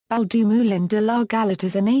Bal du Moulin de la Galette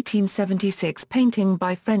is an 1876 painting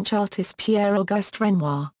by French artist Pierre-Auguste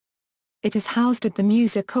Renoir. It is housed at the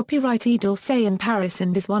Musée copyrighted d'Orsay in Paris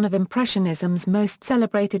and is one of Impressionism's most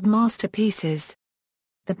celebrated masterpieces.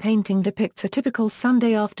 The painting depicts a typical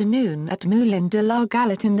Sunday afternoon at Moulin de la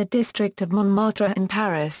Galette in the district of Montmartre in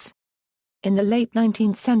Paris. In the late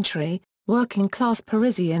 19th century, working-class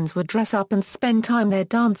Parisians would dress up and spend time there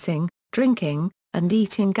dancing, drinking, and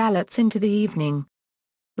eating galettes into the evening.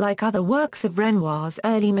 Like other works of Renoir's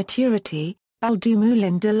early maturity, Bal du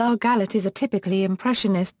Moulin de la Galette is a typically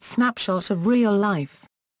Impressionist snapshot of real life.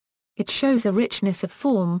 It shows a richness of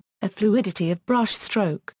form, a fluidity of brush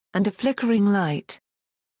stroke, and a flickering light.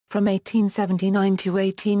 From 1879 to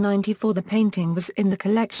 1894 the painting was in the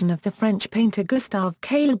collection of the French painter Gustave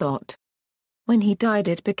Caillebotte. When he died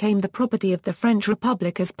it became the property of the French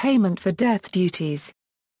Republic as payment for death duties.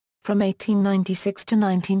 From 1896 to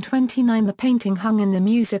 1929 the painting hung in the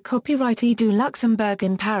Musée copyrighted du Luxembourg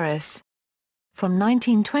in Paris. From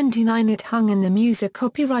 1929 it hung in the Musée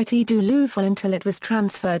copyrighted du Louvre until it was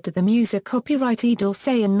transferred to the Musée copyrighted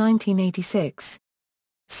d'Orsay in 1986.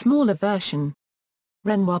 Smaller version.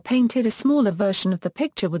 Renoir painted a smaller version of the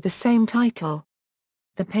picture with the same title.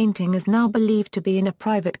 The painting is now believed to be in a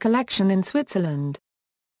private collection in Switzerland.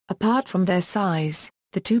 Apart from their size,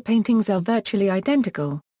 the two paintings are virtually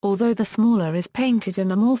identical, although the smaller is painted in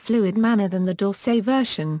a more fluid manner than the d'Orsay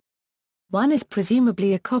version. One is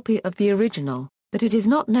presumably a copy of the original, but it is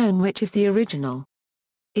not known which is the original.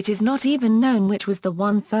 It is not even known which was the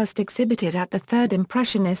one first exhibited at the Third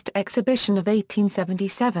Impressionist exhibition of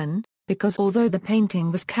 1877, because although the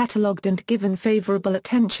painting was catalogued and given favorable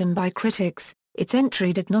attention by critics, its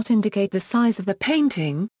entry did not indicate the size of the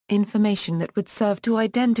painting, information that would serve to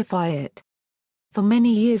identify it. For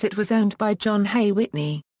many years it was owned by John Hay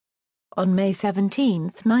Whitney. On May 17,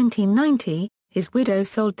 1990, his widow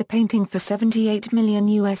sold the painting for $78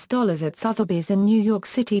 million at Sotheby's in New York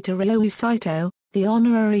City to Ryohei Saito, the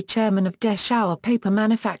honorary chairman of Deshauer Paper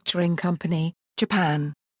Manufacturing Company,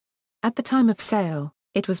 Japan. At the time of sale,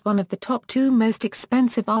 it was one of the top two most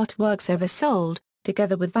expensive artworks ever sold,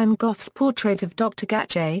 together with Van Gogh's portrait of Dr.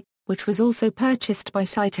 Gachet, which was also purchased by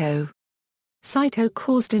Saito. Saito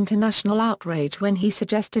caused international outrage when he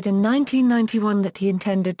suggested in 1991 that he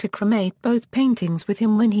intended to cremate both paintings with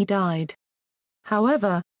him when he died.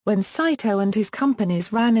 However, when Saito and his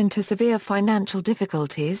companies ran into severe financial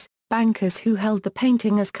difficulties, bankers who held the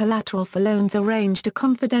painting as collateral for loans arranged a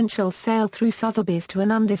confidential sale through Sotheby's to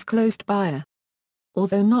an undisclosed buyer.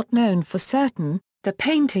 Although not known for certain, the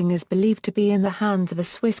painting is believed to be in the hands of a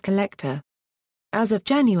Swiss collector. As of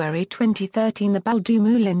January 2013 the Bal du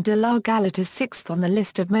Moulin de la Galette is sixth on the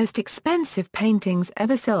list of most expensive paintings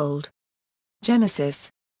ever sold.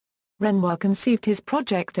 Genesis. Renoir conceived his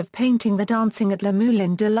project of painting the dancing at Le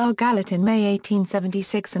Moulin de la Galette in May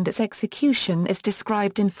 1876 and its execution is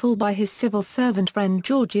described in full by his civil servant friend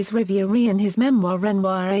Georges Riviere in his memoir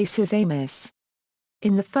Renoir et ses amis.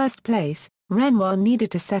 In the first place, Renoir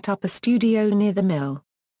needed to set up a studio near the mill.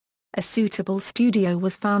 A suitable studio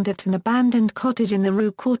was found at an abandoned cottage in the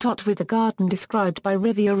Rue Courtot with a garden described by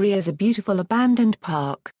Riviere as a beautiful abandoned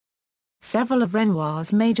park. Several of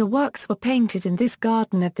Renoir's major works were painted in this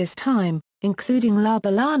garden at this time, including La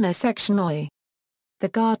Bellana Section Oeil. The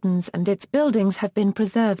gardens and its buildings have been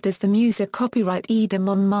preserved as the Musée copyrighted de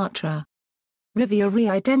Montmartre. Riviere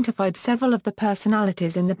identified several of the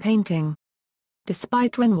personalities in the painting.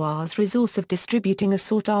 Despite Renoir's resource of distributing a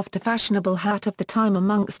sought-after fashionable hat of the time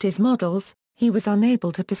amongst his models, he was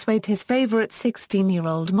unable to persuade his favorite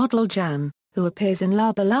 16-year-old model Jeanne, who appears in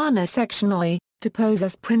La Bellana Section Oeil, to pose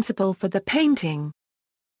as principal for the painting.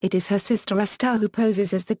 It is her sister Estelle who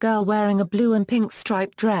poses as the girl wearing a blue and pink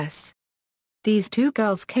striped dress. These two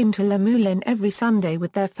girls came to Le Moulin every Sunday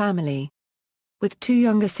with their family. With two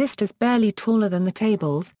younger sisters barely taller than the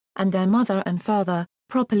tables, and their mother and father,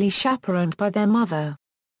 properly chaperoned by their mother.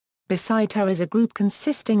 Beside her is a group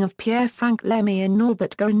consisting of Pierre-Franck Lemay and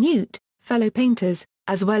Norbert Garnut, fellow painters,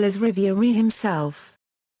 as well as Riviere himself.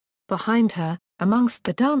 Behind her, amongst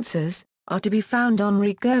the dancers, are to be found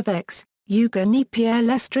Henri Gervex, Eugène Pierre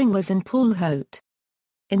Lestringers and Paul Haute.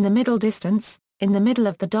 In the middle distance, in the middle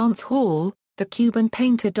of the dance hall, the Cuban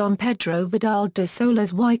painter Don Pedro Vidal de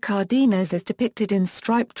Solas y Cardenas is depicted in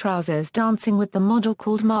striped trousers dancing with the model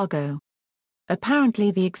called Margot.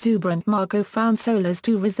 Apparently the exuberant Margot found Solas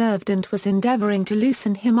too reserved and was endeavoring to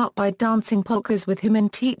loosen him up by dancing polkas with him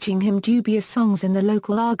and teaching him dubious songs in the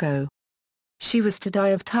local argot. She was to die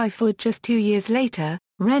of typhoid just 2 years later,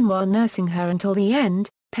 Renoir nursing her until the end,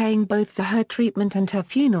 paying both for her treatment and her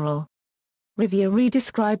funeral. Riviere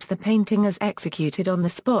describes the painting as executed on the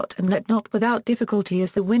spot and not without difficulty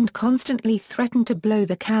as the wind constantly threatened to blow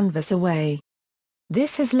the canvas away.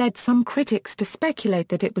 This has led some critics to speculate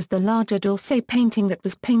that it was the larger d'Orsay painting that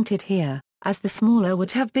was painted here, as the smaller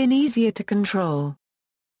would have been easier to control.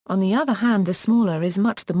 On the other hand, the smaller is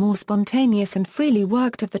much the more spontaneous and freely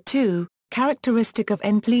worked of the two, characteristic of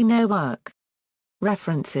en plein work.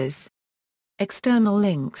 References. External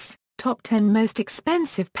links: Top 10 Most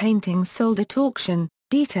Expensive Paintings Sold at Auction,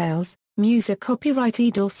 Details, Musée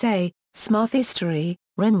Copyright d'Orsay, Smart History,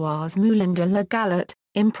 Renoir's Moulin de la Galette,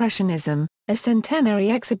 Impressionism, a Centenary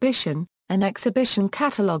Exhibition, an exhibition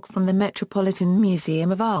catalogue from the Metropolitan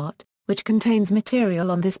Museum of Art, which contains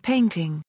material on this painting.